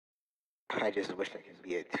I just wish I could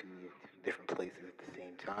be at two different places at the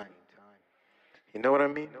same time. You know what I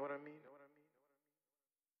mean?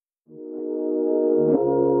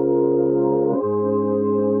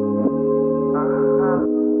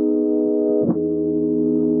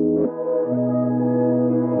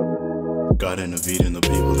 Garden of Eden, the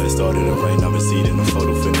people that started it right now receding. The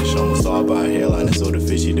photo finish almost all by a hairline. It's so the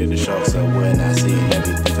fishy that the sharks are would not seeing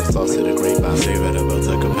everything from lost to the grapevine. Say that about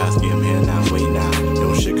the capacity, I'm here now, wait now.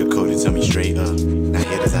 Don't sugarcoat it, tell me straight up. Now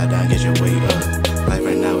hit us out down, get your weight up. Life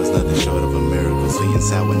right now is nothing short of a miracle. Sweet and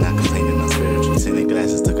sour, not complaining, I'm spiritual. Tinted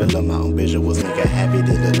glasses took a love my own visuals. Make a habit,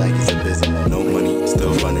 it look like it's abysmal. No money,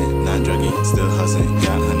 still running, not druggy, still hustling,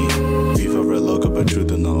 got honey. Viva real local, but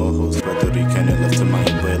truth in the ojos. But the weekend left to my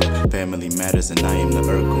abuela. Family matters and I am the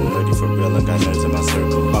Urkel. Ready for real and got nerds in my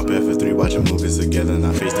circle. Up for 3 watching movies together.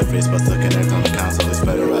 Not face to face but still connect on the console. It's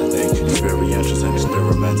better I think. Experiential and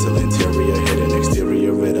experimental. Interior hidden,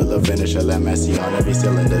 exterior riddle. A finisher, let messy on every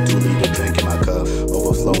cylinder. 2 liter drink in my cup.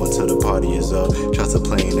 Overflowing till the party is up. Trust a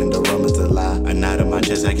plane and the rum is the lie. A knot in my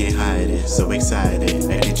chest, I can't hide it. So excited,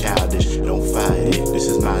 acting childish. Don't fight it, this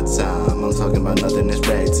is my time. I'm talking about nothing, it's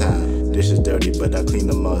ragtime. Dishes dirty, but I clean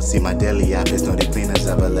them up. See my daily habits, know they clean us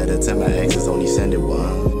up. A letter to my exes, only send it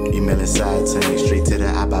one. Email inside, turning straight to the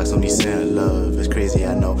iBox, only send love. It's crazy,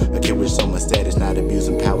 I know. A kid with so much status, not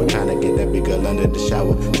abusing power. Trying to get that big girl under the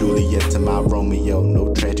shower. Juliet to my Romeo,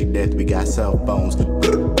 no tragic death, we got cell phones.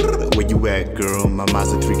 Where you at, girl? My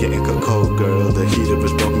Mazda 3 getting cold, girl. The heater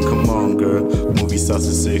is broken, come on, girl. Movie starts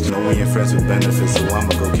at 6, no we ain't friends with benefits, so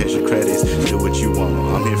I'ma go catch your credits. Do what you want,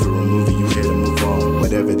 I'm here for a movie, you here to move on.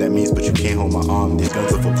 Whatever that means, but you can't hold my arm. These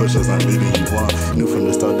guns are for pushers, I'm leading you on. Knew from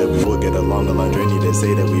the start that we would get along. A long journey that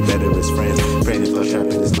say that we better as friends. Praying is lost,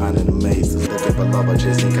 trapping his mind in a maze. Looking for love, but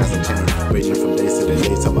chasing constant change. Raging from days to the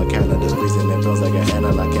days, till my calendar squeezing it feels like an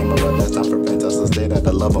analog camera. That's not for friends, I still stay at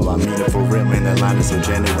the love of my meaning for real. Man, that line is so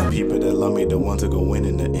genuine. People that love me, the one to go win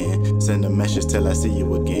in the end. Send a message till I see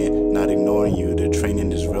you again. Not ignoring you, the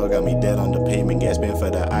training is real. Got me dead on the pavement, gasping for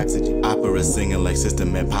the oxygen. Opera singing like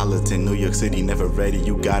System Metropolitan. New York City never ready,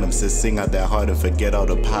 you got him. Sis, sing out that hard and forget all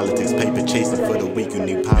the politics. Paper chasing for the weak, you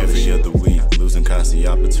need polish. Every other week, losing costly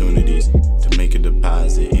opportunities to make a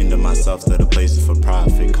deposit into myself that a place is for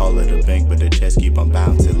profit. Call it a bank, but the checks keep on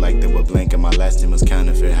bouncing like they were blank and my last name was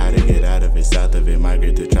counterfeit. How to get out of it, south of it,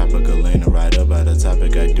 migrate to tropical lane. Right up by the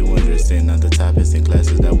topic, I do understand other topics and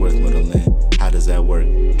classes that worth middling. How does that work?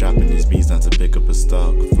 Dropping these beats not to pick up a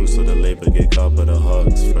stock. Fruits of the labor get caught by the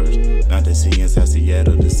hogs first. Not to see inside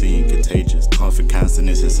Seattle, the seeing contagious. Conflict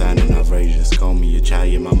consonants inside and outrageous. Call me a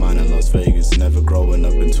child in my mind in Las Vegas. Never growing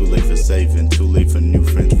up and too late for saving. Too late for new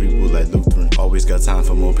friends, reboot like Lutheran. Always got time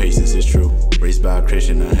for more patience, it's true. Raised by a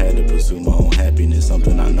Christian, I had to pursue my own happiness.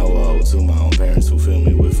 Something I know I owe to my own parents who fill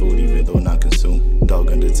me with food even though not consumed.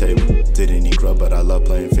 Dog under table, didn't eat grub but I love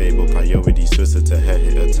playing Fable. Priorities twisted to head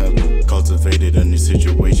hit a temple. Cultivated a new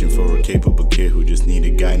situation for a capable kid who just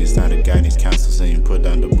needed guidance. Not a guidance counselor saying put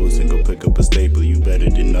down the boots and go pick up a staple. You better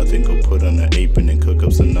than nothing, go put on an apron and cook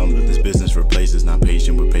up some numbers. This business replaces, not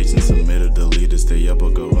patient with patience. Submitted the leader, stay up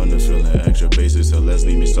or go under. Feeling extra basic, so let's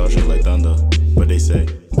leave me starstruck like thunder. But they say,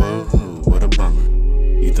 whoa, what a bummer.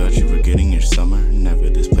 You thought you were getting your summer? Never,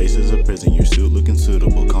 this place is a prison. Your suit looking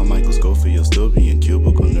suitable. Call Michael Scofield, you'll still be in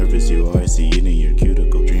cubicle. Nervous you are, I see it in your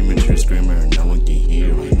cuticle. Dreaming you're a screamer and no one can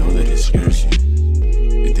hear. I know that it scares you.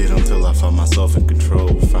 It did until I found myself in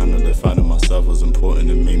control. Finally finding myself was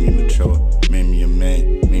important and made me mature. Made me a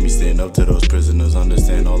man, made me stand up to those prisoners.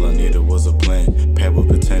 Understand all I needed was a plan. Paired with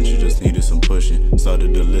potential, just needed some pushing.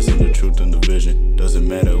 Started to listen to truth and the vision. Doesn't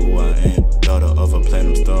matter who I am. Daughter of a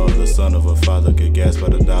platinum star, the son of a father. Get gas by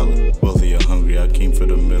the dollar. Wealthy or hungry, I came for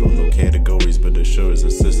the middle. No categories, but the sure is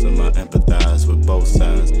a system. I empathize with both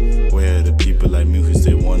sides. Where are the people like me who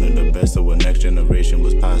say one of the best, so a next generation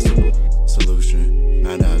was possible? Solution,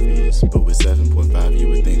 not obvious, but with 7.5 you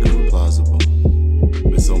would think it was plausible.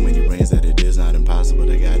 With so many brains that it is not impossible.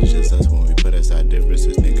 The God is just us when we put aside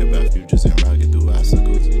differences. Think about futures and rocket through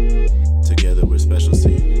obstacles. Together we're special,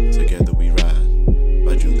 see, together we ride.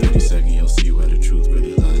 By June 32nd you'll see where the truth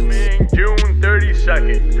really lies. June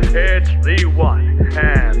 32nd, it's the one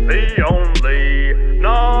and the only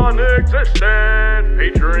non-existent,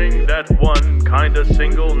 featuring that one kinda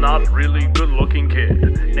single, not really good-looking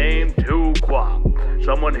kid named Tuqua.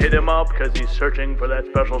 Someone hit him up because he's searching for that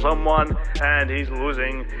special someone, and he's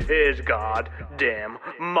losing his goddamn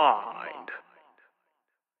mind.